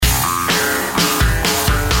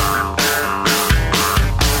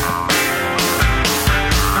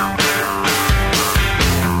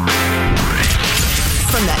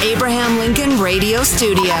radio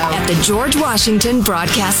studio at the George Washington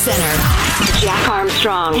Broadcast Center. Jack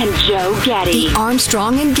Armstrong and Joe Getty. The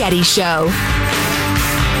Armstrong and Getty Show.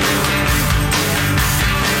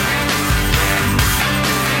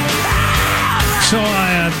 So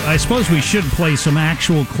I suppose we should play some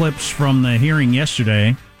actual clips from the hearing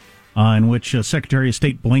yesterday in which Secretary of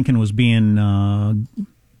State Blinken was being, I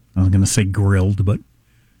was going to say grilled, but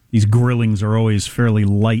these grillings are always fairly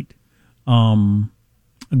light,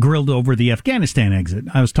 grilled over the Afghanistan exit.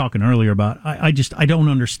 I was talking earlier about, I don't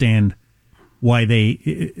understand why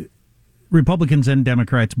Republicans and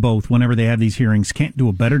Democrats both, whenever they have these hearings, can't do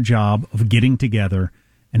a better job of getting together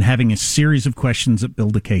and having a series of questions that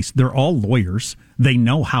build a case. They're all lawyers. They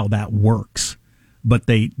know how that works, but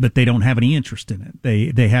they don't have any interest in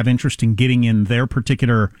it. They have interest in getting in their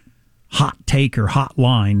particular hot take or hot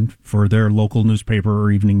line for their local newspaper or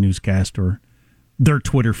evening newscast or their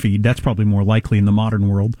Twitter feed. That's probably more likely in the modern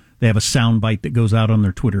world. They have a soundbite that goes out on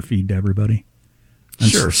their Twitter feed to everybody.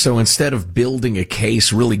 Sure. So instead of building a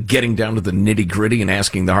case, really getting down to the nitty-gritty and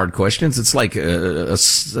asking the hard questions, it's like a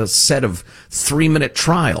set of 3-minute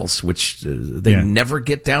trials, which they never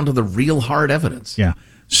get down to the real hard evidence. Yeah.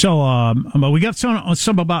 So we got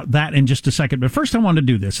some about that in just a second. But first I want to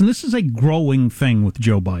do this, and this is a growing thing with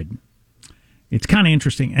Joe Biden. It's kind of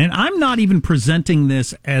interesting. And I'm not even presenting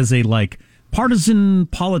this as a, partisan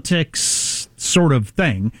politics sort of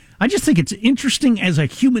thing. I just think it's interesting as a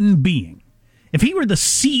human being. If he were the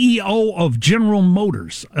CEO of General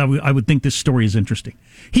Motors, I would think this story is interesting.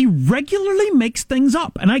 He regularly makes things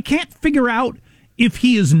up, and I can't figure out if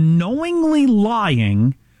he is knowingly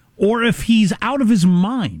lying or if he's out of his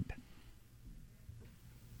mind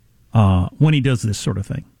when he does this sort of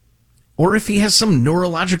thing. Or if he has some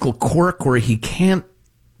neurological quirk where he can't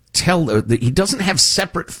tell, that he doesn't have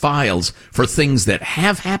separate files for things that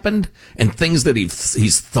have happened and things that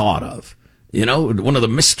he's thought of. You know, one of the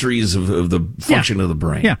mysteries of the function of the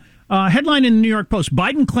brain. Yeah. Headline in the New York Post,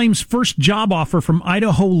 Biden claims first job offer from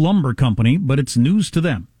Idaho Lumber Company, but it's news to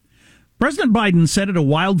them. President Biden said at a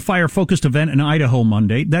wildfire-focused event in Idaho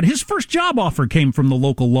Monday that his first job offer came from the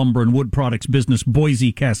local lumber and wood products business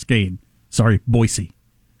Boise Cascade. Boise.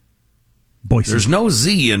 There's no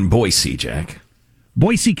Z in Boise, Jack.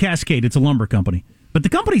 Boise Cascade, it's a lumber company. But the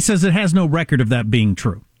company says it has no record of that being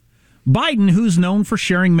true. Biden, who's known for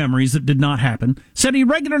sharing memories that did not happen, said he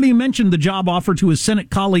regularly mentioned the job offer to his Senate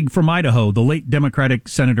colleague from Idaho, the late Democratic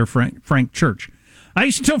Senator Frank Church. I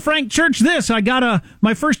used to tell Frank Church this. I got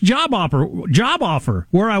my first job offer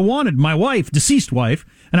where I wanted my wife, deceased wife,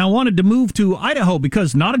 and I wanted to move to Idaho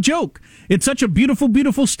because, not a joke, it's such a beautiful,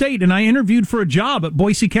 beautiful state, and I interviewed for a job at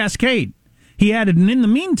Boise Cascade. He added, and in the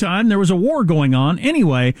meantime, there was a war going on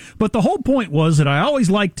anyway, but the whole point was that I always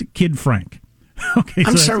liked Kid Frank. Okay,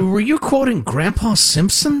 I'm sorry, were you quoting Grandpa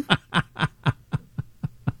Simpson?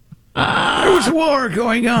 There was a war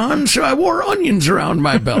going on, so I wore onions around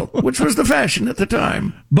my belt, which was the fashion at the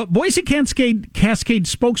time. But Boise Cascade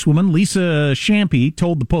spokeswoman Lisa Champy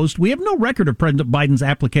told the Post, we have no record of President Biden's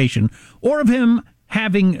application or of him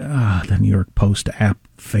having... the New York Post app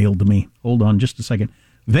failed me. Hold on just a second.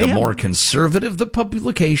 More conservative the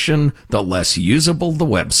publication, the less usable the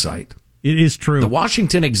website. It is true. The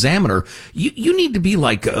Washington Examiner, you need to be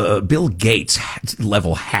like a Bill Gates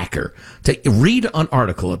level hacker to read an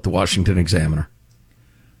article at the Washington Examiner.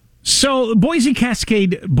 So Boise's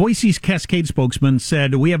Cascade spokesman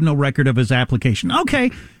said, we have no record of his application.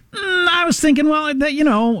 Okay. I was thinking, well, that,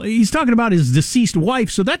 he's talking about his deceased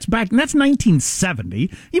wife, so that's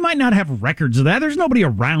 1970. He might not have records of that. There's nobody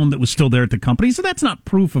around that was still there at the company, so that's not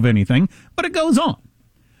proof of anything, but it goes on.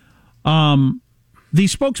 The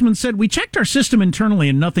spokesman said, we checked our system internally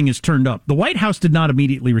and nothing has turned up. The White House did not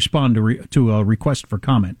immediately respond to a request for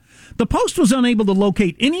comment. The Post was unable to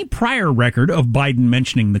locate any prior record of Biden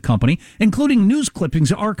mentioning the company, including news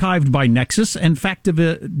clippings archived by Nexus and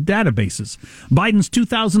Factiva databases. Biden's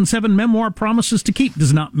 2007 memoir, Promises to Keep,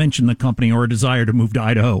 does not mention the company or a desire to move to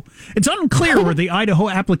Idaho. It's unclear where the Idaho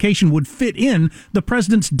application would fit in the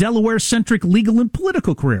president's Delaware-centric legal and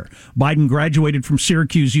political career. Biden graduated from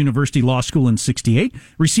Syracuse University Law School in '68,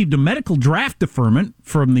 received a medical draft deferment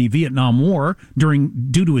from the Vietnam War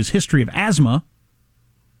due to his history of asthma.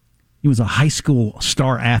 He was a high school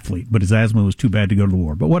star athlete, but his asthma was too bad to go to the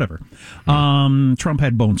war. But whatever. Trump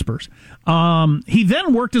had bone spurs. He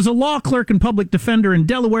then worked as a law clerk and public defender in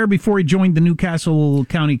Delaware before he joined the Newcastle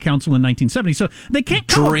County Council in 1970. So they can't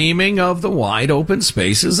dreaming of the wide open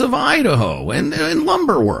spaces of Idaho and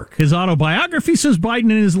lumber work. His autobiography says Biden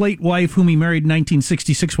and his late wife, whom he married in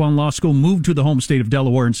 1966 while in law school, moved to the home state of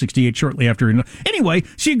Delaware in '68 shortly after. Anyway,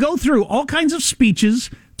 so you go through all kinds of speeches,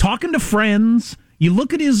 talking to friends, You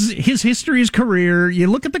look at his history, his career, you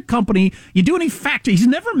look at the company, you do any fact. He's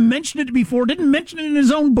never mentioned it before, didn't mention it in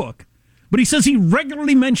his own book. But he says he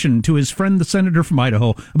regularly mentioned to his friend, the senator from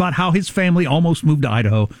Idaho, about how his family almost moved to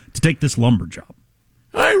Idaho to take this lumber job.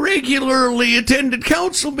 I regularly attended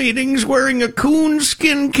council meetings wearing a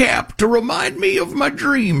coonskin cap to remind me of my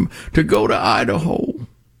dream to go to Idaho.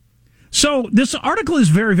 So this article is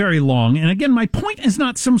very, very long. And again, my point is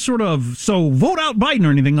not some sort of, so vote out Biden or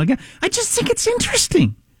anything like that. I just think it's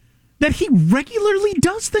interesting that he regularly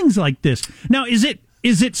does things like this. Now, is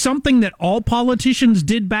it something that all politicians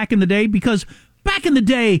did back in the day? Because back in the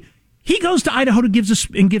day, he goes to Idaho gives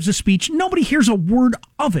a speech. Nobody hears a word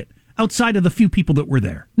of it outside of the few people that were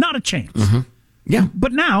there. Not a chance. Mm-hmm. Yeah.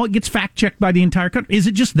 But now it gets fact-checked by the entire country. Is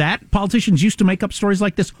it just that? Politicians used to make up stories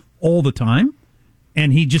like this all the time?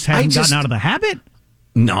 And he just hasn't gotten out of the habit?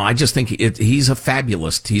 No, I just think he's a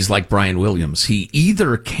fabulist. He's like Brian Williams. He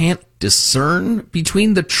either can't discern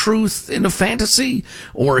between the truth and a fantasy,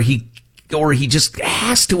 or he just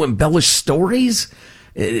has to embellish stories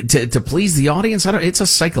to please the audience. It's a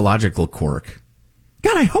psychological quirk.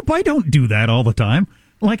 God, I hope I don't do that all the time.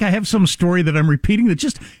 Like I have some story that I'm repeating that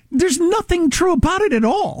just, there's nothing true about it at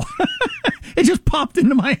all. It just popped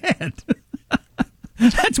into my head.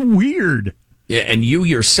 That's weird. Yeah, and you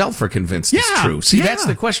yourself are convinced it's true. See, that's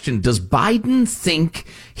the question. Does Biden think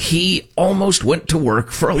he almost went to work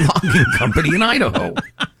for a logging company in Idaho?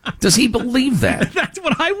 Does he believe that? That's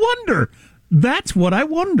what I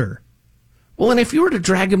wonder. Well, and if you were to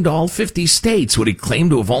drag him to all 50 states, would he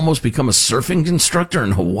claim to have almost become a surfing instructor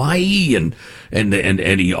in Hawaii? And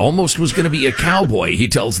he almost was going to be a cowboy, he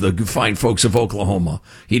tells the fine folks of Oklahoma.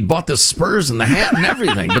 He'd bought the spurs and the hat and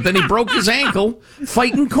everything, but then he broke his ankle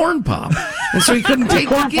fighting Corn Pop. And so he couldn't take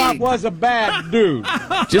the gig. Corn Pop was a bad dude.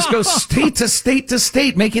 Just go state to state to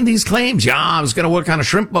state making these claims. Yeah, I was going to work on a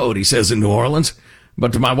shrimp boat, he says, in New Orleans.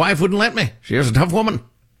 But my wife wouldn't let me. She was a tough woman.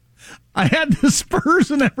 I had the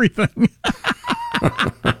spurs and everything.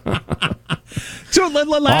 So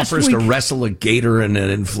last offers week, to wrestle a gator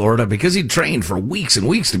in Florida because he trained for weeks and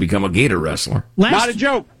weeks to become a gator wrestler. Not a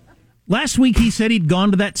joke. Last week he said he'd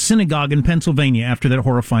gone to that synagogue in Pennsylvania after that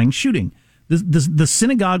horrifying shooting. The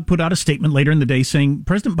synagogue put out a statement later in the day saying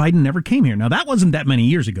President Biden never came here. Now, that wasn't that many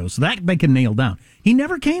years ago, so that they can nail down. He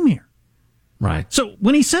never came here. Right. So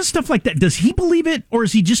when he says stuff like that, does he believe it, or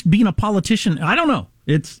is he just being a politician? I don't know.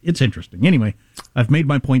 It's interesting. Anyway, I've made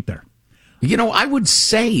my point there. You know, I would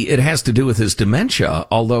say it has to do with his dementia,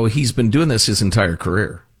 although he's been doing this his entire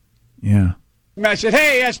career. Yeah. I said,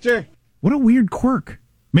 hey, Esther. What a weird quirk.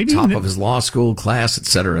 Maybe top of his law school class, et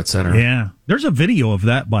cetera, et cetera. Yeah. There's a video of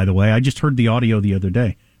that, by the way. I just heard the audio the other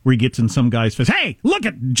day where he gets in some guy's face. Hey, look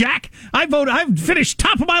at Jack. I've finished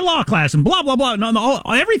top of my law class and blah, blah, blah. No,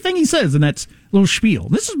 everything he says in that little spiel.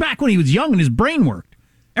 This is back when he was young and his brain worked.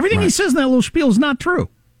 Everything he says in that little spiel is not true.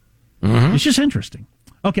 Mm-hmm. It's just interesting.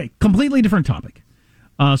 Okay, completely different topic.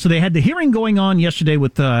 So they had the hearing going on yesterday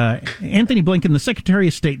with Anthony Blinken, the Secretary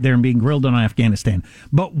of State, there and being grilled on Afghanistan.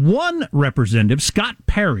 But one representative, Scott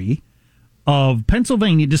Perry of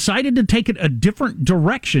Pennsylvania, decided to take it a different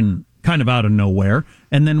direction, kind of out of nowhere,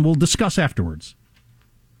 and then we'll discuss afterwards.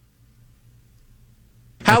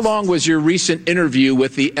 How long was your recent interview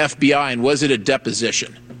with the FBI, and was it a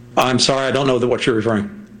deposition? I'm sorry, I don't know what you're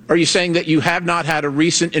referring. Are you saying that you have not had a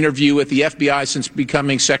recent interview with the FBI since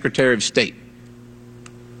becoming Secretary of State?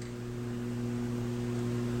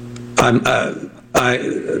 I'm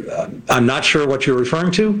not sure what you're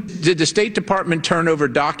referring to. Did the State Department turn over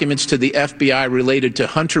documents to the FBI related to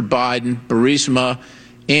Hunter Biden, Burisma,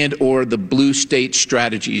 and or the Blue State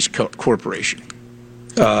Strategies Corporation?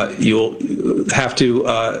 You'll have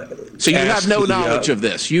to. So you have no knowledge of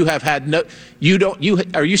this. You have had no. You don't. You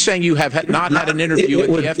are you saying you have not had an interview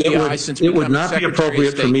with the FBI since becoming Secretary of State? It would not be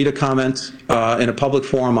appropriate for me to comment in a public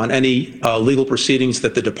forum on any legal proceedings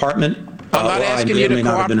that the department. I'm not asking you to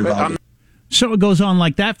cooperate. So it goes on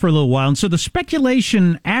like that for a little while. And so the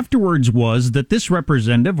speculation afterwards was that this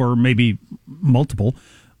representative, or maybe multiple,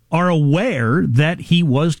 are aware that he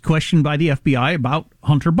was questioned by the FBI about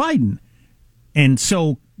Hunter Biden. And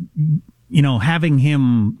so, you know, having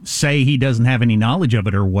him say he doesn't have any knowledge of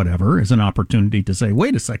it or whatever is an opportunity to say,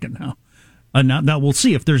 wait a second now. Now we'll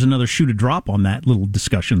see if there's another shoe to drop on that little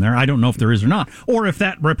discussion there. I don't know if there is or not. Or if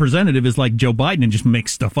that representative is like Joe Biden and just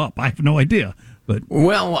makes stuff up. I have no idea. But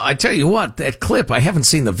well, I tell you what, that clip, I haven't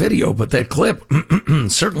seen the video, but that clip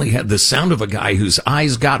certainly had the sound of a guy whose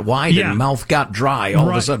eyes got wide and mouth got dry all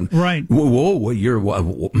of a sudden. Right. Whoa, you're,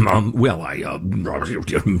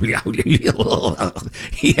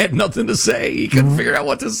 he had nothing to say. He couldn't figure out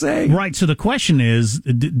what to say. Right. So the question is,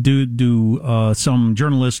 do some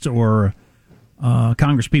journalists or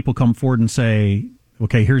Congress people come forward and say,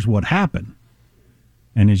 okay, here's what happened.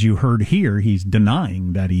 And as you heard here, he's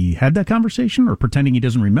denying that he had that conversation or pretending he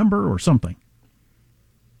doesn't remember or something.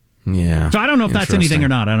 Yeah. So I don't know if that's anything or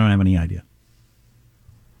not. I don't have any idea.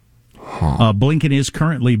 Blinken is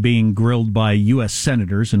currently being grilled by U.S.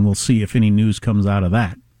 senators, and we'll see if any news comes out of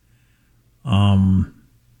that.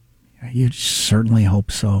 You certainly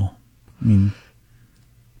hope so. I mean,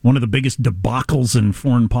 one of the biggest debacles in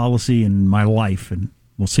foreign policy in my life, and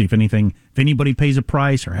we'll see if anybody pays a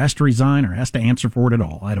price or has to resign or has to answer for it at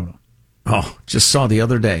all. I don't know. Oh, just saw the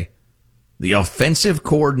other day, the offensive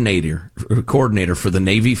coordinator for the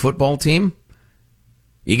Navy football team,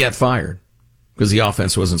 he got fired because the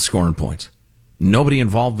offense wasn't scoring points. Nobody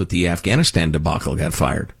involved with the Afghanistan debacle got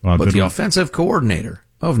fired, but the offensive coordinator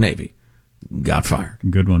of Navy got fired.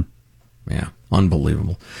 Good one. Yeah,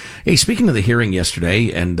 unbelievable. Hey, speaking of the hearing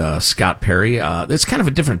yesterday and Scott Perry, it's kind of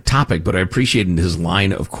a different topic, but I appreciated his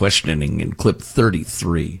line of questioning in clip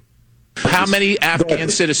 33. How many Afghan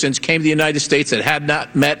citizens came to the United States that had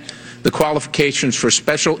not met the qualifications for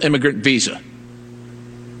special immigrant visa?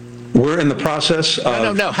 We're in the process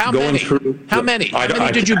of No. How going many? through. How many? How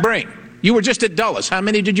many did you bring? You were just at Dulles. How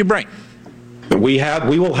many did you bring? We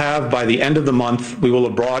will have, by the end of the month, we will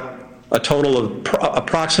have brought a total of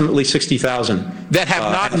approximately 60,000 that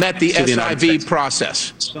have not met the SIV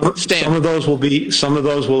process. Some of those will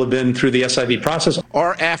have been through the SIV process.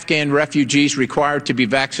 Are Afghan refugees required to be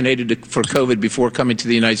vaccinated for COVID before coming to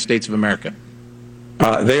the United States of America?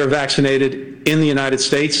 They are vaccinated in the United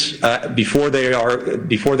States before they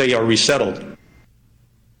are resettled.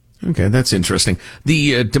 Okay, that's interesting.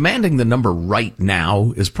 The demanding the number right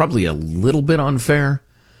now is probably a little bit unfair.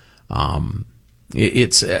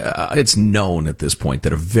 It's known at this point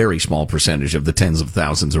that a very small percentage of the tens of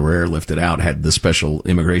thousands who were airlifted out had the special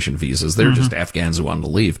immigration visas. They're just Afghans who wanted to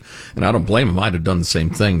leave. And I don't blame them. I'd have done the same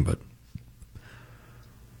thing, but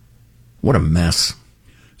what a mess.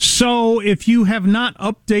 So if you have not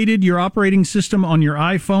updated your operating system on your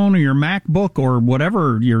iPhone or your MacBook or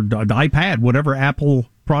whatever, your iPad, whatever Apple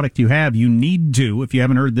product you have, you need to. If you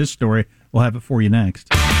haven't heard this story, we'll have it for you next.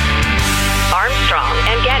 Armstrong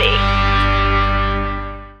and Getty.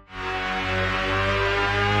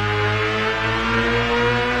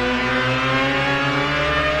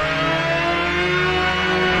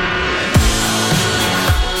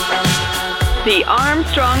 The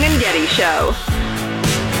Armstrong and Getty Show.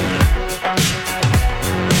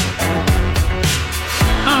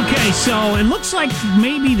 Okay, so it looks like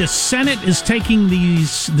maybe the Senate is taking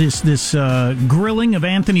this grilling of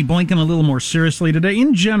Anthony Blinken a little more seriously today.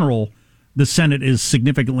 In general, the Senate is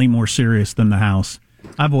significantly more serious than the House.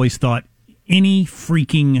 I've always thought any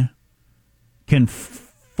freaking can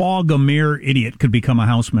fog a mere idiot could become a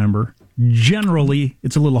House member. Generally,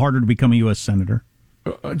 it's a little harder to become a U.S. Senator.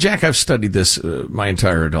 Jack, I've studied this my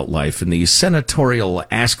entire adult life, and the senatorial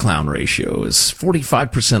ass-clown ratio is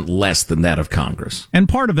 45% less than that of Congress. And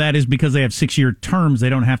part of that is because they have 6-year terms. They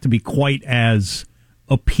don't have to be quite as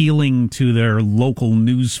appealing to their local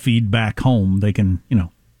news feed back home. They can,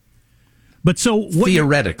 But so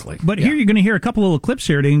theoretically. But here you're going to hear a couple little clips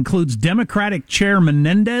here. It includes Democratic Chair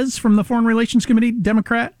Menendez from the Foreign Relations Committee,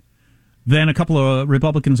 Democrat, then a couple of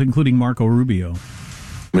Republicans, including Marco Rubio.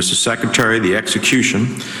 Mr. Secretary, the execution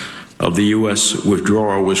of the U.S.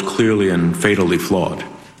 withdrawal was clearly and fatally flawed.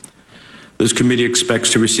 This committee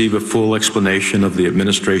expects to receive a full explanation of the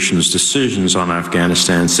administration's decisions on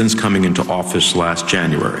Afghanistan since coming into office last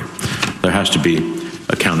January. There has to be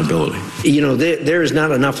accountability. There is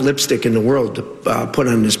not enough lipstick in the world to put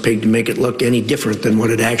on this pig to make it look any different than what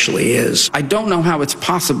it actually is. I don't know how it's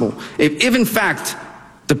possible. If in fact,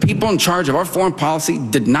 the people in charge of our foreign policy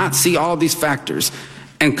did not see all of these factors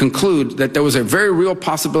and conclude that there was a very real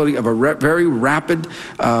possibility of a very rapid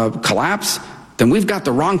collapse, then we've got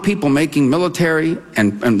the wrong people making military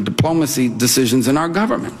and diplomacy decisions in our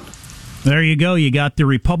government. There you go. You got the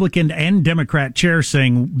Republican and Democrat chair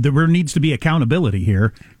saying there needs to be accountability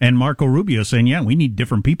here, and Marco Rubio saying, yeah, we need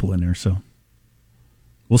different people in there. So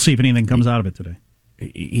we'll see if anything comes out of it today.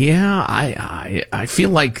 Yeah, I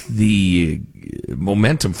feel like the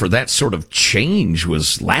momentum for that sort of change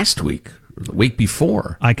was last week. The week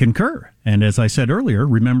before. I concur. And as I said earlier,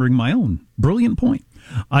 remembering my own brilliant point,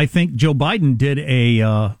 I think Joe Biden did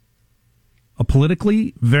a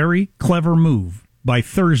politically very clever move by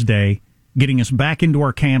Thursday, getting us back into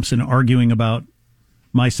our camps and arguing about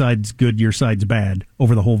my side's good, your side's bad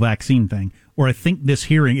over the whole vaccine thing. Or I think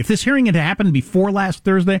if this hearing had happened before last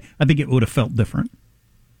Thursday, I think it would have felt different.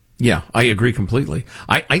 Yeah, I agree completely.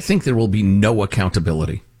 I think there will be no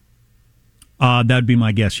accountability. That'd be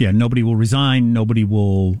my guess. Yeah, nobody will resign. Nobody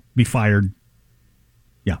will be fired.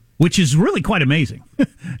 which is really quite amazing.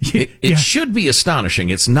 It should be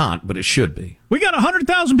astonishing. It's not, but it should be. We got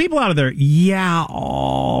 100,000 people out of there. Yeah,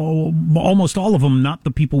 almost all of them not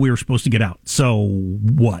the people we were supposed to get out. So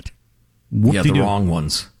what? Yeah, the wrong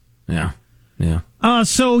ones. Yeah.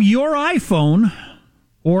 So your iPhone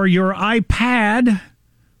or your iPad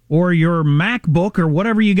or your MacBook or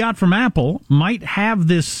whatever you got from Apple might have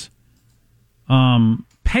this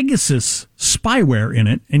Pegasus spyware in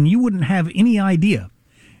it, and you wouldn't have any idea.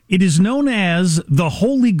 It is known as the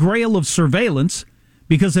Holy Grail of surveillance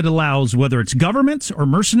because it allows, whether it's governments or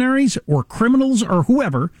mercenaries or criminals or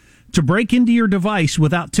whoever, to break into your device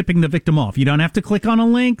without tipping the victim off. You don't have to click on a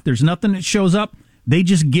link. There's nothing that shows up. They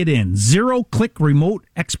just get in. Zero-click remote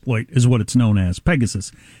exploit is what it's known as,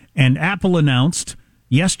 Pegasus. And Apple announced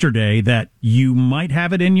yesterday that you might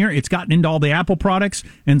have it in your... It's gotten into all the Apple products,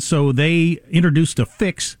 and so they introduced a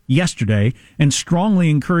fix yesterday and strongly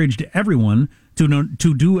encouraged everyone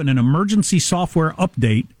to do an emergency software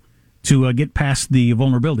update to get past the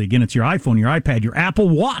vulnerability. Again, it's your iPhone, your iPad, your Apple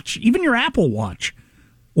Watch, even your Apple Watch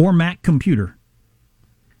or Mac computer.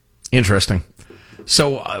 Interesting.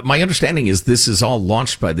 So my understanding is this is all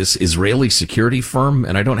launched by this Israeli security firm,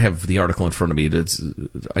 and I don't have the article in front of me.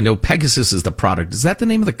 I know Pegasus is the product. Is that the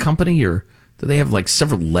name of the company, or do they have like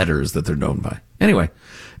several letters that they're known by? Anyway,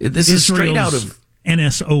 this is straight out of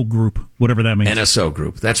NSO Group, whatever that means. NSO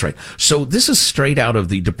Group, that's right. So this is straight out of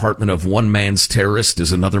the Department of one man's terrorist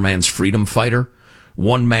is another man's freedom fighter.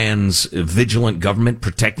 One man's vigilant government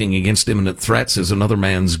protecting against imminent threats is another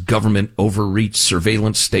man's government overreach,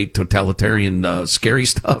 surveillance, state, totalitarian, scary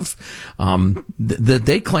stuff.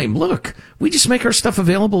 They claim, look, we just make our stuff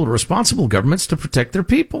available to responsible governments to protect their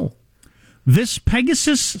people. This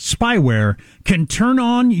Pegasus spyware can turn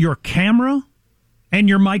on your camera and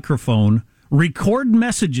your microphone, record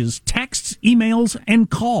messages, texts, emails, and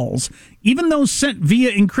calls, even those sent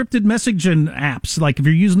via encrypted messaging apps. Like if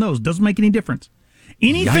you're using those, doesn't make any difference.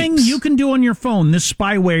 Anything you can do on your phone, this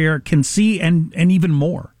spyware can see and even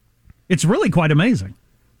more. It's really quite amazing.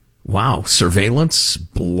 Wow. Surveillance,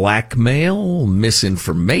 blackmail,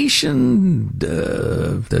 misinformation,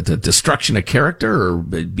 the destruction of character, or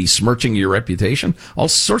besmirching your reputation. All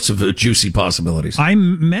sorts of juicy possibilities. I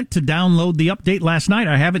meant to download the update last night.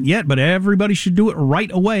 I haven't yet, but everybody should do it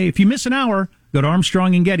right away. If you miss an hour, go to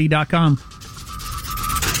ArmstrongandGetty.com.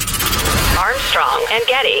 Armstrong and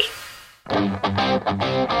Getty.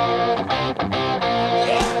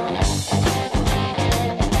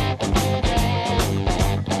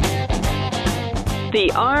 The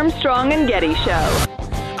Armstrong and Getty Show.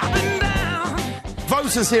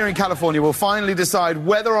 Voters here in California will finally decide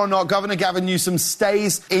whether or not Governor Gavin Newsom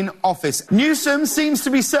stays in office. Newsom seems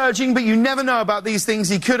to be surging, but you never know about these things.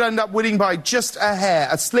 He could end up winning by just a hair,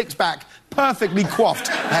 a slicked back, perfectly coiffed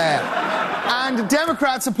hair. And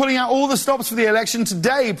Democrats are pulling out all the stops for the election.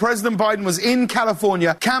 Today, President Biden was in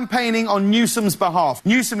California campaigning on Newsom's behalf.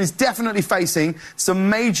 Newsom is definitely facing some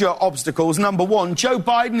major obstacles. Number one, Joe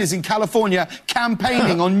Biden is in California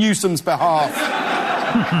campaigning on Newsom's behalf.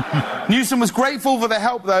 Newsom was grateful for the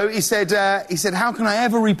help, though. He said, how can I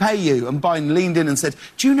ever repay you? And Biden leaned in and said,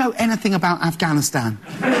 do you know anything about Afghanistan?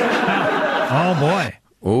 Oh, boy.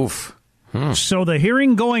 Oof. So the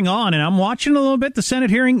hearing going on, and I'm watching a little bit, the Senate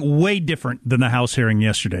hearing, way different than the House hearing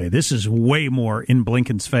yesterday. This is way more in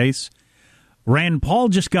Blinken's face. Rand Paul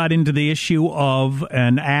just got into the issue of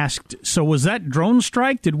and asked, so was that drone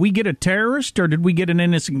strike? Did we get a terrorist or did we get an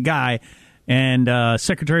innocent guy? And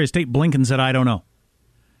Secretary of State Blinken said, I don't know.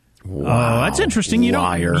 Wow. That's interesting. You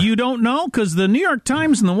don't know, because the New York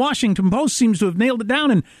Times and the Washington Post seems to have nailed it down,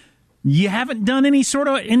 and you haven't done any sort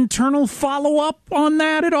of internal follow-up on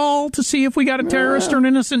that at all to see if we got a terrorist or an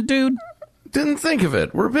innocent dude? Didn't think of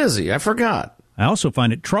it. We're busy. I forgot. I also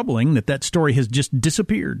find it troubling that story has just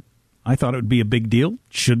disappeared. I thought it would be a big deal.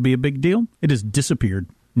 Should be a big deal. It has disappeared.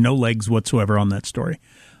 No legs whatsoever on that story.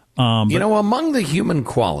 Among the human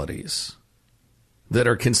qualities that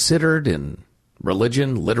are considered in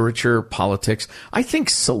religion, literature, politics, I think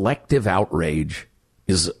selective outrage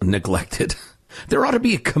is neglected. There ought to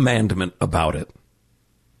be a commandment about it.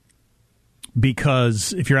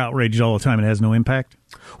 Because if you're outraged all the time, it has no impact?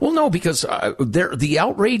 Well, no, because the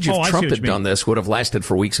outrage if Trump had done this would have lasted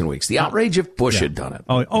for weeks and weeks. The outrage if Bush had done it.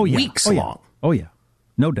 Weeks long. Oh, yeah.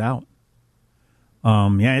 No doubt.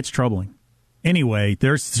 It's troubling. Anyway,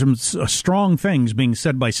 there's some strong things being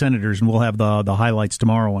said by senators, and we'll have the highlights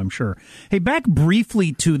tomorrow, I'm sure. Hey, back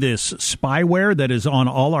briefly to this spyware that is on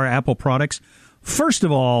all our Apple products. First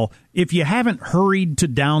of all, if you haven't hurried to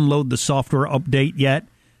download the software update yet,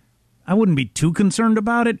 I wouldn't be too concerned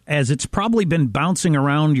about it, as it's probably been bouncing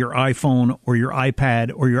around your iPhone or your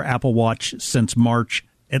iPad or your Apple Watch since March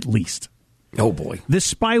at least. Oh, boy.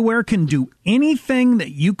 This spyware can do anything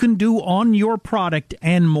that you can do on your product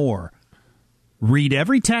and more. Read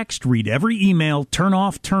every text, read every email, turn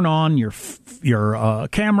off, turn on your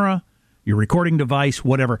camera, your recording device,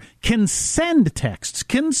 whatever. Can send texts,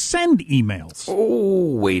 can send emails.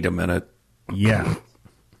 Oh, wait a minute. Yeah.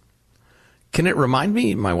 Can it remind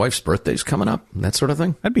me my wife's birthday's coming up? That sort of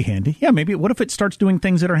thing? That'd be handy. Yeah, maybe. What if it starts doing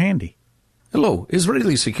things that are handy? Hello,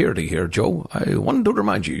 Israeli security here, Joe. I wanted to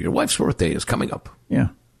remind you, your wife's birthday is coming up. Yeah.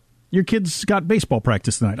 Your kid's got baseball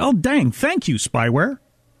practice tonight. Oh, dang. Thank you, spyware.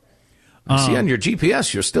 I see on your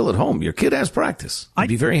GPS you're still at home. Your kid has practice. It'd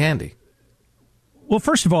be very handy. Well,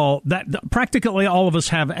 first of all, practically all of us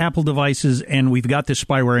have Apple devices, and we've got this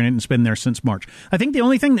spyware in it and it's been there since March. I think the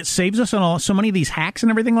only thing that saves us on so many of these hacks and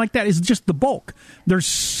everything like that is just the bulk. There's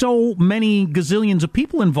so many gazillions of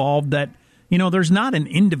people involved that, there's not an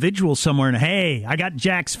individual somewhere and, hey, I got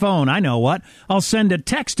Jack's phone. I know what. I'll send a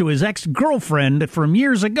text to his ex-girlfriend from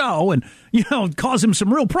years ago and, cause him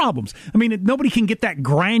some real problems. I mean, nobody can get that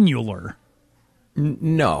granular.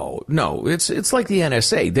 No. It's like the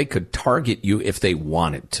NSA. They could target you if they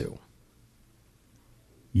wanted to.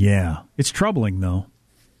 Yeah. It's troubling, though.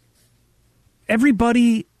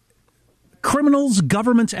 Everybody, criminals,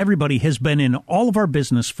 governments, everybody has been in all of our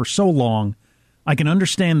business for so long. I can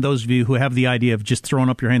understand those of you who have the idea of just throwing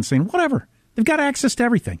up your hands saying, whatever. They've got access to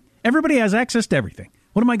everything. Everybody has access to everything.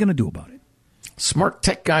 What am I going to do about it? Smart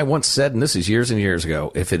tech guy once said, and this is years and years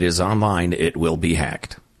ago, if it is online, it will be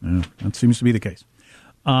hacked. Yeah, that seems to be the case.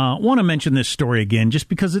 I want to mention this story again just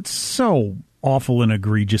because it's so awful and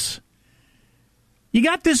egregious. You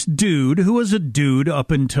got this dude who was a dude up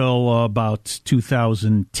until about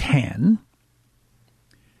 2010.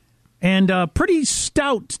 And a pretty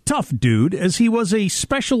stout, tough dude, as he was a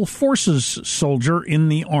special forces soldier in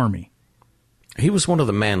the Army. He was one of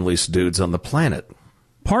the manliest dudes on the planet.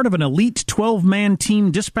 Part of an elite 12-man team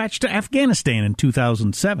dispatched to Afghanistan in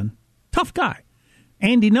 2007. Tough guy.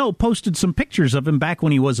 Andy No posted some pictures of him back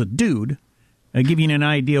when he was a dude, giving you an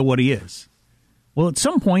idea what he is. Well, at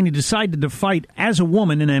some point, he decided to fight as a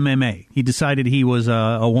woman in MMA. He decided he was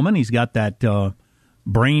a woman. He's got that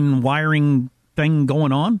brain wiring thing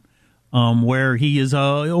going on. Where he is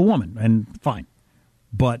a woman, and fine.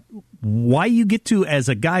 But why you get to, as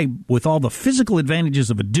a guy with all the physical advantages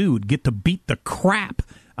of a dude, get to beat the crap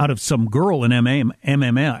out of some girl in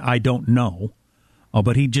MMA, I don't know.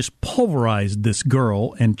 But he just pulverized this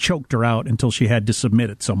girl and choked her out until she had to submit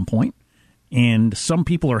at some point. And some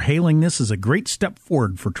people are hailing this as a great step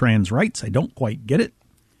forward for trans rights. I don't quite get it.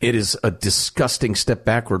 It is a disgusting step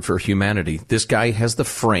backward for humanity. This guy has the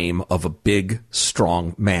frame of a big,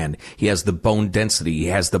 strong man. He has the bone density. He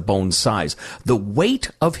has the bone size. The weight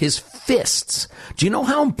of his fists. Do you know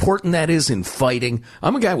how important that is in fighting?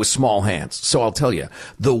 I'm a guy with small hands, so I'll tell you.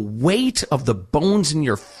 The weight of the bones in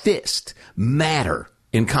your fist matter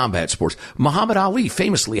in combat sports. Muhammad Ali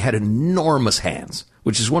famously had enormous hands,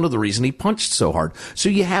 which is one of the reasons he punched so hard. So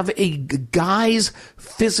you have a guy's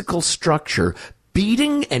physical structure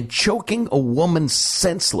beating and choking a woman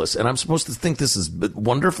senseless. And I'm supposed to think this is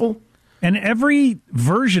wonderful? And every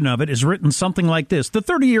version of it is written something like this. The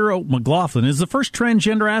 30-year-old McLaughlin is the first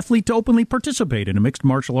transgender athlete to openly participate in a mixed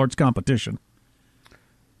martial arts competition.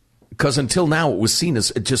 Because until now it was seen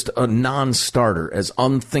as just a non-starter, as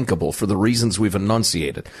unthinkable for the reasons we've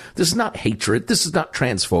enunciated. This is not hatred. This is not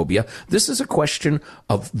transphobia. This is a question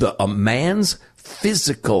of a man's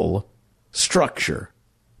physical structure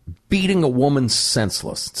beating a woman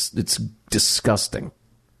senseless. It's disgusting.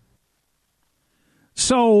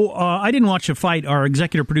 So I didn't watch the fight. Our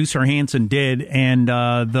executive producer Hanson did, and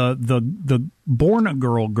the Born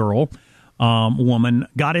Girl woman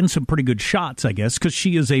got in some pretty good shots, I guess, because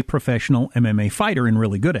she is a professional MMA fighter and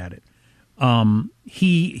really good at it.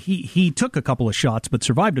 He took a couple of shots but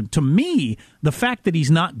survived them. To me, the fact that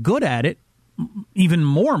he's not good at it even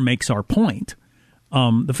more makes our point.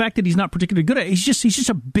 The fact that he's not particularly good at it, he's just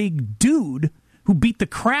a big dude who beat the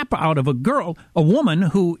crap out of a woman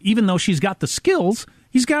who, even though she's got the skills,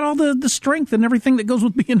 he's got all the strength and everything that goes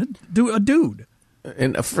with being a dude.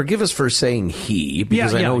 And forgive us for saying he,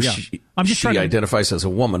 because I know she identifies as a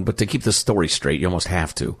woman, but to keep the story straight, you almost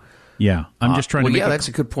have to. Yeah, I'm just trying to make that's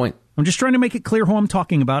a good point. I'm just trying to make it clear who I'm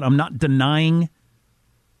talking about. I'm not denying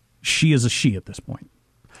she is a she at this point.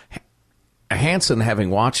 Hanson, having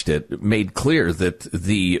watched it, made clear that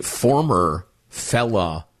the former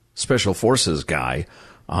fella Special Forces guy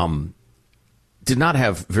did not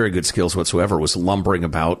have very good skills whatsoever, was lumbering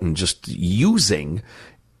about and just using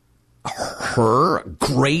her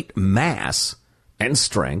great mass and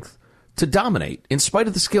strength to dominate, in spite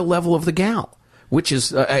of the skill level of the gal. which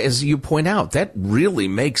is, as you point out, that really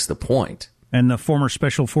makes the point. And the former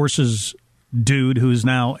Special Forces dude, who's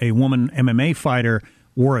now a woman MMA fighter,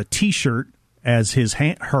 wore a T-shirt as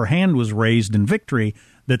her hand was raised in victory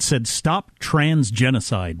that said, "Stop trans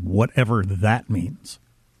genocide," whatever that means.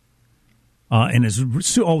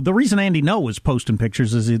 The reason Andy Ngo was posting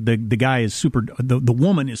pictures is the guy is the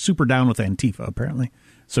woman is super down with Antifa, apparently.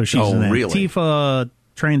 So she's an Antifa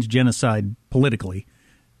trans genocide politically.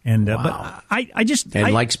 And wow. But I just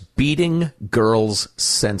likes beating girls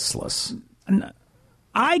senseless.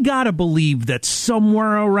 I gotta believe that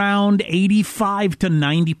somewhere around 85 to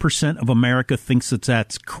 90% of America thinks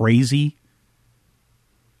that's crazy,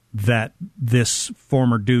 that this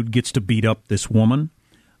former dude gets to beat up this woman.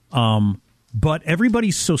 But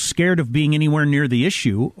everybody's so scared of being anywhere near the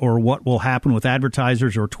issue or what will happen with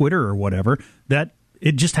advertisers or Twitter or whatever that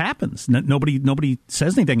it just happens. Nobody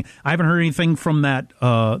says anything. I haven't heard anything from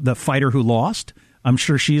the fighter who lost. I'm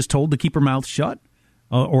sure she is told to keep her mouth shut.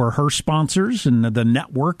 Or her sponsors and the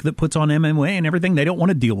network that puts on MMA and everything, they don't want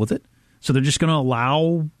to deal with it. So they're just going to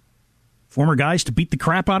allow former guys to beat the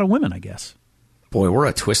crap out of women, I guess. Boy, we're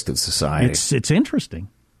a twisted society. It's interesting.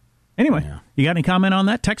 Anyway, You got any comment on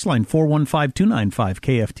that? Text line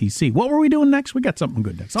 415-295-KFTC. What were we doing next? We got something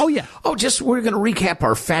good next. Oh, yeah. We're going to recap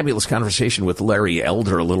our fabulous conversation with Larry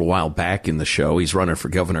Elder a little while back in the show. He's running for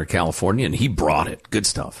governor of California, and he brought it. Good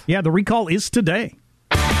stuff. Yeah, the recall is today.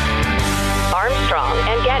 Armstrong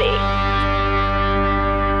and Getty.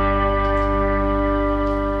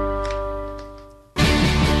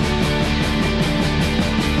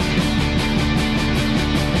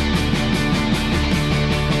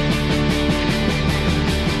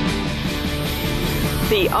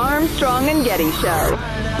 The Armstrong and Getty Show.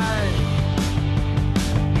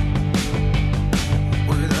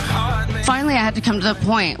 Finally, I had to come to the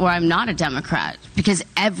point where I'm not a Democrat because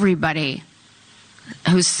everybody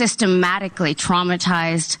who's systematically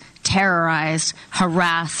traumatized, terrorized,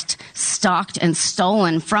 harassed, stalked, and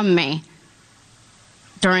stolen from me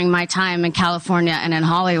during my time in California and in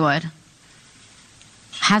Hollywood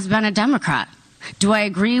has been a Democrat. Do I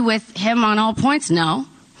agree with him on all points? No.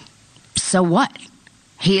 So what?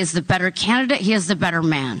 He is the better candidate. He is the better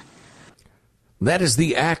man. That is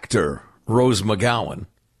the actor, Rose McGowan,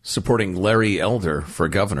 supporting Larry Elder for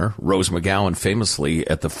governor. Rose McGowan famously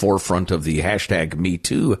at the forefront of the hashtag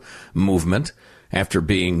 #MeToo movement after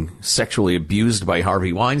being sexually abused by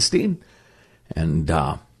Harvey Weinstein. And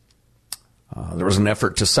there was an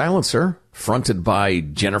effort to silence her, fronted by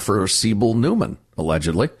Jennifer Siebel Newman,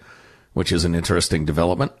 allegedly, which is an interesting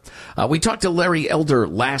development. We talked to Larry Elder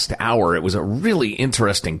last hour. It was a really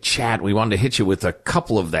interesting chat. We wanted to hit you with a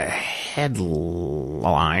couple of the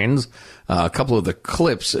headlines, a couple of the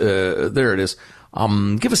clips. There it is.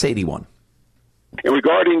 Give us 81. And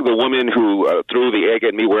regarding the woman who threw the egg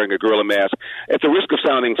at me wearing a gorilla mask, at the risk of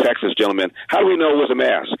sounding sexist, gentlemen, how do we know it was a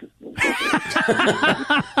mask?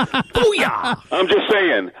 Booyah! I'm just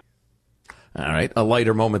saying. All right, a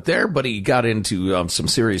lighter moment there, but he got into some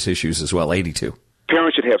serious issues as well. 82.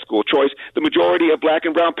 Parents should have school choice. The majority of black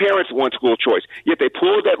and brown parents want school choice. Yet they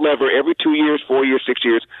pull that lever every 2 years, 4 years, 6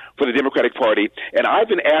 years for the Democratic Party. And I've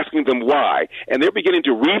been asking them why. And they're beginning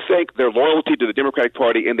to rethink their loyalty to the Democratic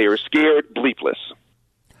Party, and they are scared bleepless.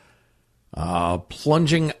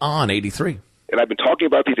 Plunging on, 83. And I've been talking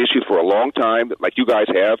about these issues for a long time, like you guys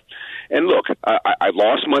have. And look, I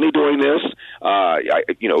lost money doing this.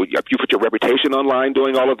 You put your reputation online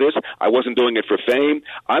doing all of this. I wasn't doing it for fame.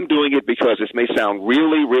 I'm doing it because this may sound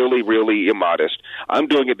really, really, really immodest. I'm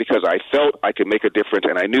doing it because I felt I could make a difference,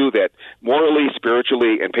 and I knew that morally,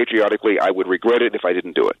 spiritually, and patriotically, I would regret it if I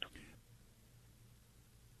didn't do it.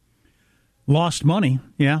 Lost money,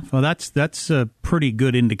 yeah. Well, that's a pretty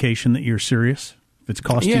good indication that you're serious. If it's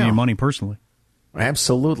costing you money personally.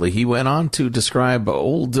 Absolutely. He went on to describe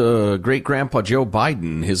old great-grandpa Joe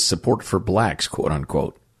Biden, his support for blacks,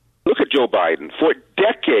 quote-unquote. Look at Joe Biden. For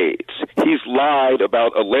decades, he's lied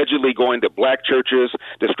about allegedly going to black churches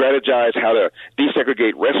to strategize how to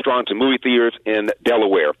desegregate restaurants and movie theaters in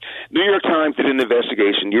Delaware. New York Times did an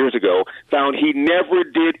investigation years ago, found he never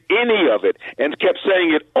did any of it, and kept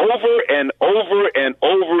saying it over and over and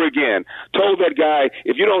over again. Told that guy,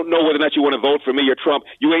 if you don't know whether or not you want to vote for me or Trump,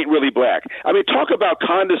 you ain't really black. I mean, talk about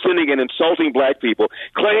condescending and insulting black people.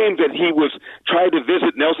 Claimed that he was trying to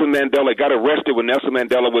visit Nelson Mandela, got arrested when Nelson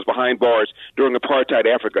Mandela was behind bars during apartheid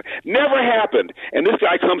Africa. Never happened. And this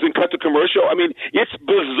guy comes and cuts a commercial. I mean, it's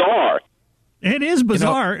bizarre. It is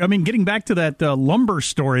bizarre. I mean, getting back to that lumber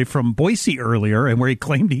story from Boise earlier, and where he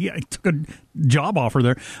claimed he took a job offer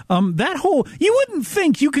there. That whole, you wouldn't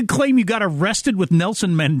think you could claim you got arrested with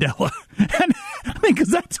Nelson Mandela, and I mean, because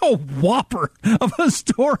that's a whopper of a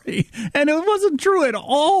story, and it wasn't true at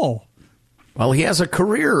all. Well, he has a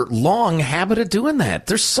career-long habit of doing that.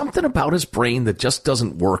 There's something about his brain that just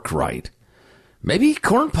doesn't work right. Maybe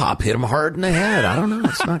Corn Pop hit him hard in the head. I don't know.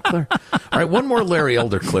 It's not clear. All right, one more Larry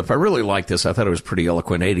Elder clip. I really like this. I thought it was pretty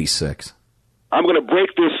eloquent. 86. I'm going to break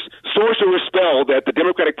this sorcerer spell that the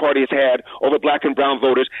Democratic Party has had over black and brown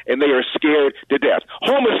voters, and they are scared to death.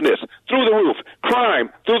 Homelessness through the roof, crime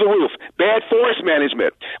through the roof, bad forest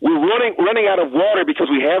management. We're running out of water because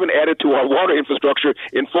we haven't added to our water infrastructure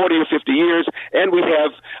in 40 or 50 years, and we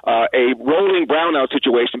have a rolling brownout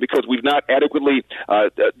situation because we've not adequately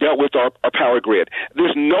dealt with our power grid.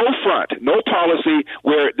 There's no front, no policy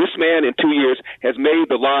where this man in 2 years has made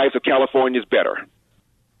the lives of Californians better.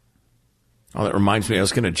 Oh, that reminds me, I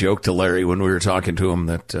was going to joke to Larry when we were talking to him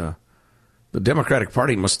that the Democratic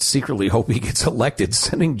Party must secretly hope he gets elected,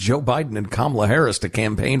 sending Joe Biden and Kamala Harris to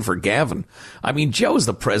campaign for Gavin. I mean, Joe's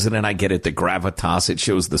the president. I get it, the gravitas. It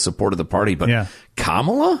shows the support of the party. But yeah.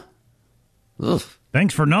 Kamala? Ugh.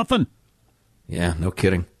 Thanks for nothing. Yeah, no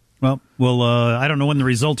kidding. Well, I don't know when the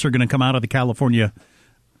results are going to come out of the California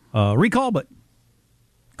recall, but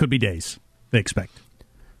could be days, they expect.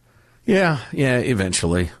 Yeah,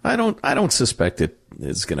 eventually. I don't suspect it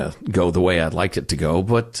is going to go the way I'd like it to go,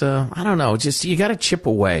 but I don't know. Just you got to chip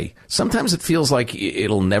away. Sometimes it feels like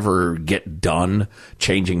it'll never get done,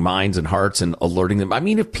 changing minds and hearts and alerting them. I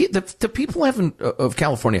mean, if the people of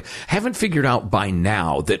California haven't figured out by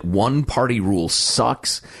now that one party rule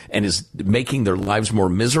sucks and is making their lives more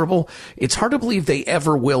miserable, it's hard to believe they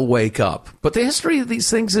ever will wake up. But the history of these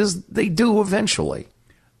things is they do eventually.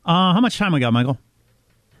 How much time we got, Michael?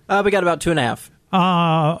 We got about 2.5.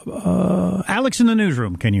 Alex in the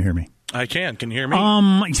newsroom, can you hear me? I can. Can you hear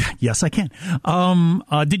me? Yes, I can.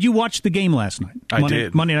 Did you watch the game last night? I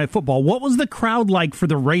did. Monday Night Football. What was the crowd like for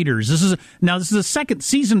the Raiders? This is the second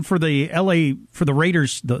season for the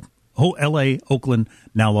Raiders, the whole L.A., Oakland,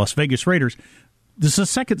 now Las Vegas Raiders. This is the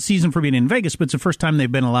second season for being in Vegas, but it's the first time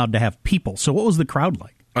they've been allowed to have people. So what was the crowd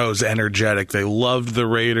like? Oh, it was energetic. They loved the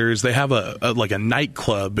Raiders. They have a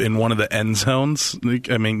nightclub in one of the end zones.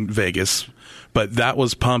 I mean, Vegas. But that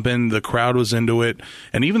was pumping. The crowd was into it.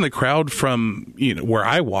 And even the crowd from, where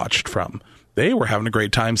I watched from, they were having a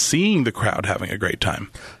great time seeing the crowd having a great time.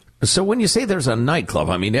 So when you say there's a nightclub,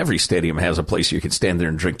 I mean, every stadium has a place you can stand there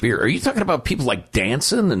and drink beer. Are you talking about people like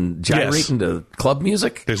dancing and gyrating to club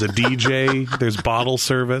music? There's a DJ. There's bottle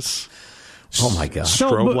service. Oh, my God.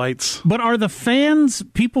 Strobe lights. But are the fans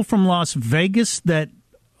people from Las Vegas that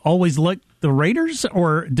always liked the Raiders,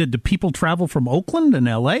 or did the people travel from Oakland and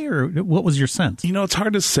L.A., or what was your sense? It's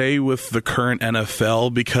hard to say with the current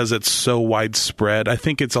NFL because it's so widespread. I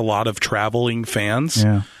think it's a lot of traveling fans.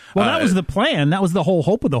 Yeah. Well, that was the plan. That was the whole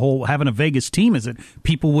hope of the whole having a Vegas team, is that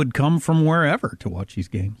people would come from wherever to watch these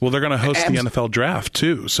games. Well, they're going to host the NFL draft,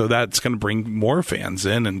 too, so that's going to bring more fans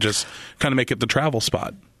in and just kind of make it the travel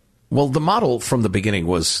spot. Well, the model from the beginning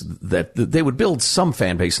was that they would build some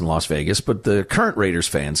fan base in Las Vegas, but the current Raiders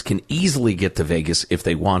fans can easily get to Vegas if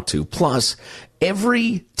they want to. Plus,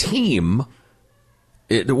 every team,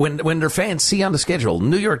 when their fans see on the schedule,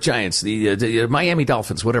 New York Giants, the Miami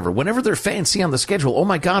Dolphins, whatever, whenever their fans see on the schedule, oh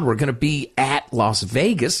my God, we're going to be at Las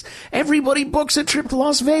Vegas, everybody books a trip to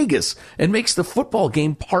Las Vegas and makes the football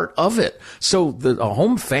game part of it. So a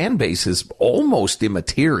home fan base is almost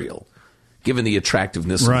immaterial, given the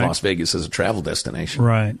attractiveness of Las Vegas as a travel destination.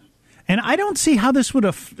 Right. And I don't see how this would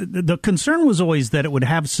have... The concern was always that it would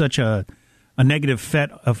have such a negative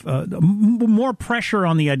effect of more pressure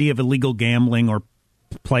on the idea of illegal gambling or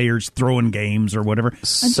players throwing games or whatever.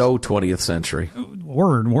 So 20th century.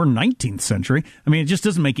 Or 19th century. I mean, it just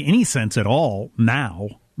doesn't make any sense at all now,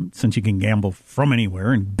 since you can gamble from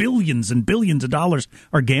anywhere, and billions of dollars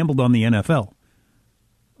are gambled on the NFL.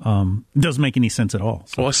 It doesn't make any sense at all.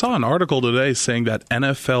 So. Well, I saw an article today saying that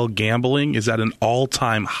NFL gambling is at an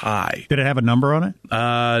all-time high. Did it have a number on it?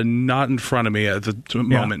 Not in front of me at the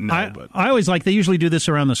moment, no. But I always they usually do this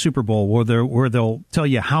around the Super Bowl where they'll tell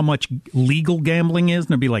you how much legal gambling is, and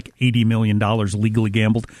there'll be like $80 million legally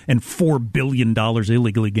gambled and $4 billion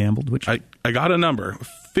illegally gambled. Which I got a number.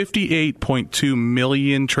 58.2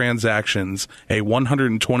 million transactions, a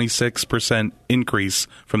 126% increase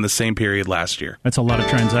from the same period last year. That's a lot of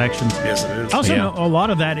transactions. Yes, it is. Also, a lot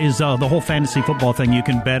of that is the whole fantasy football thing. You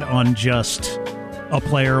can bet on just a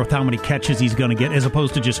player with how many catches he's going to get, as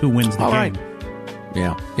opposed to just who wins the game. All right.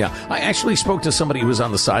 Yeah. I actually spoke to somebody who was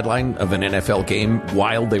on the sideline of an NFL game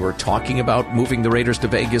while they were talking about moving the Raiders to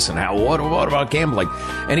Vegas and what about gambling?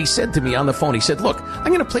 And he said to me on the phone, he said, look, I'm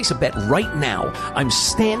going to place a bet right now. I'm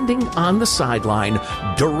standing on the sideline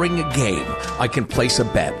during a game. I can place a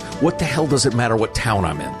bet. What the hell does it matter what town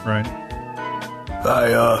I'm in? Right.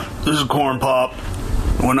 Hi, this is Corn Pop.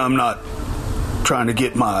 When I'm not trying to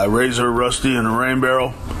get my razor rusty in a rain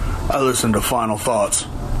barrel, I listen to Final Thoughts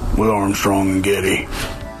with Armstrong and Getty.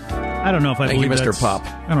 I don't know if I believe Mr. that's Pop.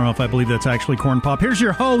 I don't know if I believe that's actually Corn Pop. Here's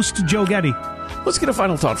your host, Joe Getty. Let's get a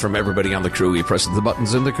final thought from everybody on the crew. He presses the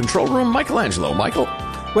buttons in the control room. Michelangelo. Michael.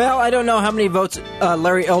 Well, I don't know how many votes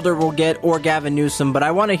Larry Elder will get or Gavin Newsom, but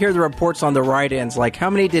I want to hear the reports on the write-ins. Like, how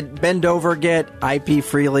many did Ben Dover get? IP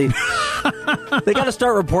Freely. They got to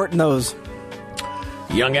start reporting those.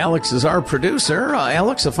 Young Alex is our producer.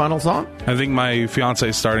 Alex, a final thought? I think my fiance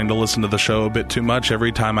is starting to listen to the show a bit too much.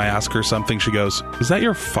 Every time I ask her something, she goes, "Is that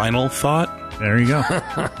your final thought?" There you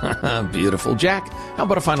go. Beautiful. Jack, how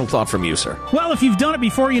about a final thought from you, sir? Well, if you've done it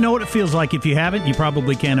before, you know what it feels like. If you haven't, you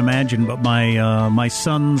probably can't imagine. But my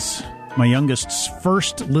youngest's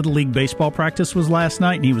first Little League baseball practice was last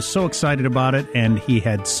night, and he was so excited about it, and he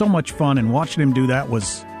had so much fun, and watching him do that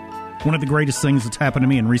was one of the greatest things that's happened to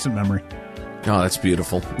me in recent memory. Oh, that's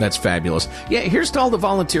beautiful. That's fabulous. Yeah, here's to all the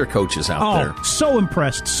volunteer coaches out there. Oh, so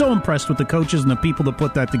impressed with the coaches and the people that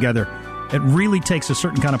put that together. It really takes a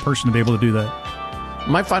certain kind of person to be able to do that.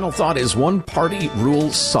 My final thought is one-party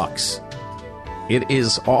rule sucks. It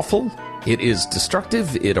is awful. It is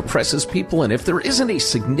destructive. It oppresses people. And if there isn't a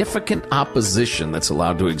significant opposition that's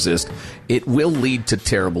allowed to exist, it will lead to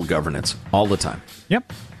terrible governance all the time.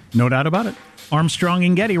 Yep, no doubt about it. Armstrong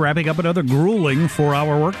and Getty wrapping up another grueling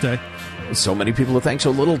 4-hour workday. So many people to thank,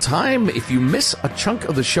 so little time. If you miss a chunk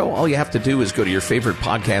of the show, all you have to do is go to your favorite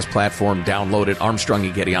podcast platform, download it, Armstrong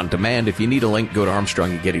and Getty on demand. If you need a link, go to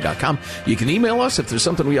armstrongandgetty.com. You can email us if there's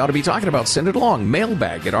something we ought to be talking about. Send it along,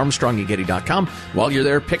 mailbag at armstrongandgetty.com. While you're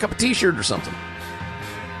there, pick up a T-shirt or something.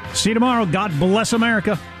 See you tomorrow. God bless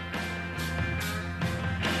America.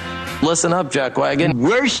 Listen up, Jackwagon.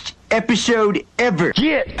 Worst episode ever.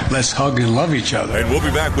 Let's hug and love each other. And we'll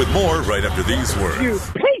be back with more right after these words. You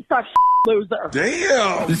piece of loser.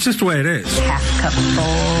 Damn. It's just the way it is. Half cup full,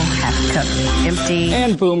 half cup empty.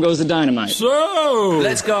 And boom goes the dynamite. So,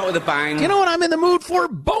 let's go out with a bang. You know what I'm in the mood for?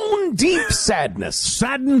 Bone-deep sadness.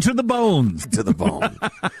 Saddened to the bones. To the bone.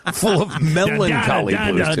 Full of melancholy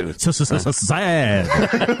Bluetooth. Sad.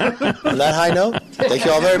 On that high note, thank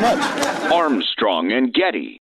you all very much. Armstrong and Getty.